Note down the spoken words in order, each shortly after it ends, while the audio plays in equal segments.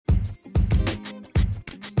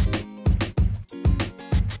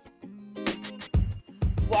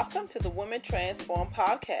to the Women Transform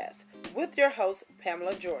podcast with your host,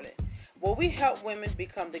 Pamela Jordan, where we help women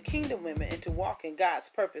become the kingdom women and to walk in God's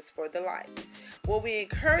purpose for their life, where we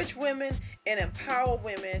encourage women and empower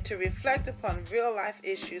women to reflect upon real life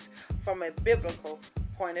issues from a biblical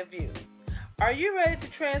point of view. Are you ready to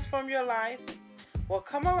transform your life? Well,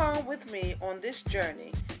 come along with me on this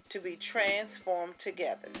journey to be transformed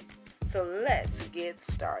together. So let's get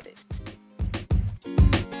started.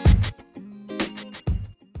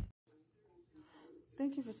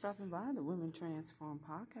 Thank you for stopping by the Women Transform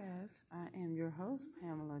podcast. I am your host,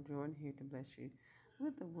 Pamela Jordan, here to bless you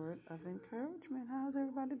with the word of encouragement. How's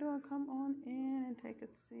everybody doing? Come on in and take a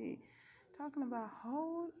seat. Talking about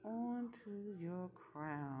hold on to your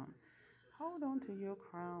crown. Hold on to your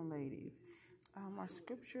crown, ladies. Our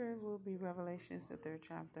scripture will be Revelations, the 3rd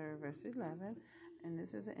chapter, verse 11. And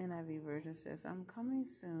this is the NIV version. It says, I'm coming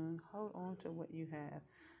soon. Hold on to what you have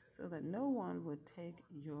so that no one would take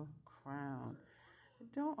your crown.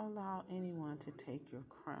 Don't allow anyone to take your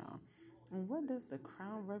crown. And what does the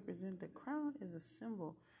crown represent? The crown is a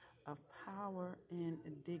symbol of power and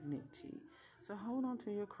dignity. So hold on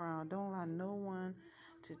to your crown. Don't allow no one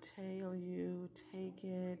to tell you, take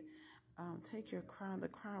it. Take your crown. The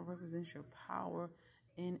crown represents your power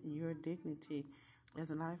and your dignity. As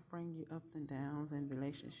life brings you ups and downs and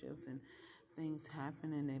relationships and things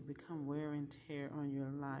happen and they become wear and tear on your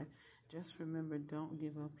life, just remember, don't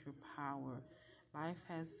give up your power. Life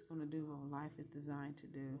has going to do what life is designed to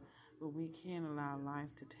do, but we can't allow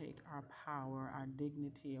life to take our power, our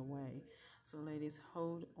dignity away. So ladies,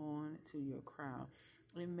 hold on to your crown.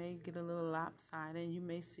 It may get a little lopsided. You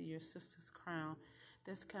may see your sister's crown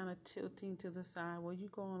that's kind of tilting to the side. Well, you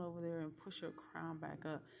go on over there and push your crown back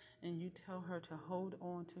up, and you tell her to hold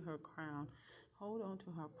on to her crown. Hold on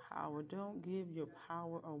to her power. Don't give your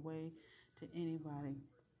power away to anybody.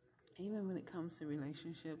 Even when it comes to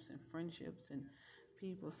relationships and friendships and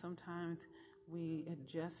people, sometimes we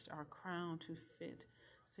adjust our crown to fit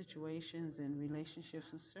situations and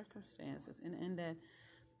relationships and circumstances. And in that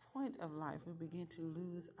point of life, we begin to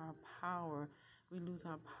lose our power. We lose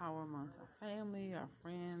our power amongst our family, our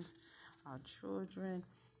friends, our children,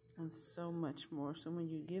 and so much more. So when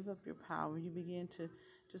you give up your power, you begin to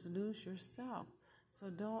just lose yourself. So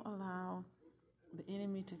don't allow the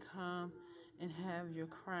enemy to come and have your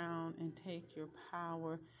crown and take your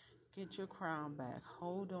power. Get your crown back.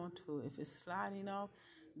 Hold on to it. If it's sliding off,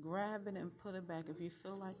 grab it and put it back. If you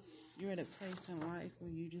feel like you're at a place in life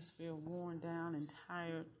where you just feel worn down and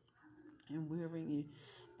tired and weary, you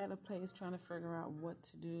at a place trying to figure out what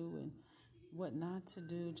to do and what not to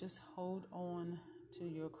do, just hold on to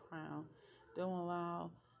your crown. Don't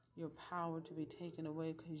allow your power to be taken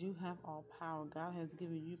away, because you have all power. God has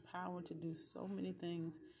given you power to do so many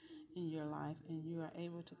things in your life, and you are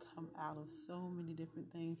able to come out of so many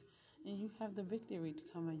different things, and you have the victory to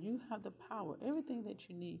come out. You have the power. Everything that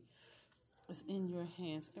you need is in your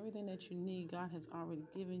hands. Everything that you need, God has already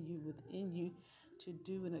given you within you to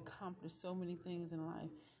do and accomplish so many things in life.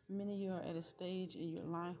 Many of you are at a stage in your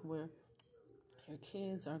life where your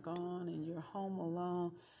kids are gone and you're home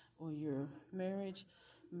alone, or you're married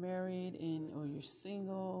and or you're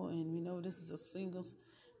single, and we know this is a singles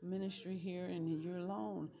ministry here and you're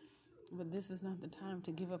alone. But this is not the time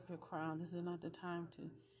to give up your crown. This is not the time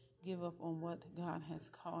to give up on what God has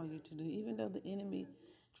called you to do. Even though the enemy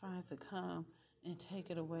tries to come and take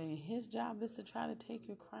it away, his job is to try to take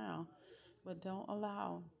your crown. But don't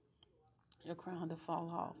allow your crown to fall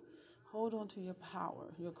off. Hold on to your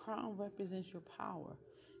power. Your crown represents your power.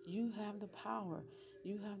 You have the power.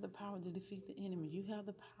 You have the power to defeat the enemy. You have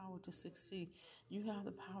the power to succeed. You have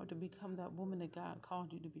the power to become that woman that God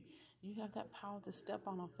called you to be. You have that power to step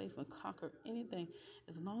out on faith and conquer anything.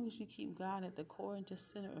 As long as you keep God at the core and just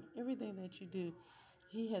center of everything that you do,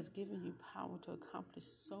 He has given you power to accomplish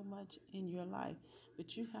so much in your life.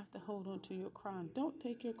 But you have to hold on to your crown. Don't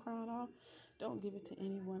take your crown off. Don't give it to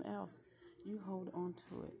anyone else. You hold on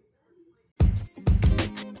to it.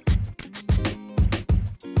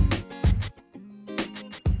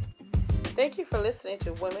 Thank you for listening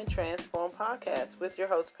to Women Transform Podcast with your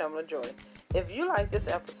host, Pamela Jordan. If you like this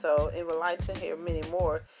episode and would like to hear many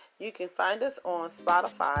more, you can find us on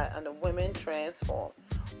Spotify under Women Transform,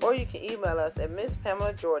 or you can email us at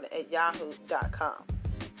misspamela.jordan@yahoo.com.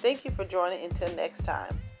 Thank you for joining. Until next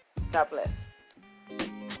time, God bless.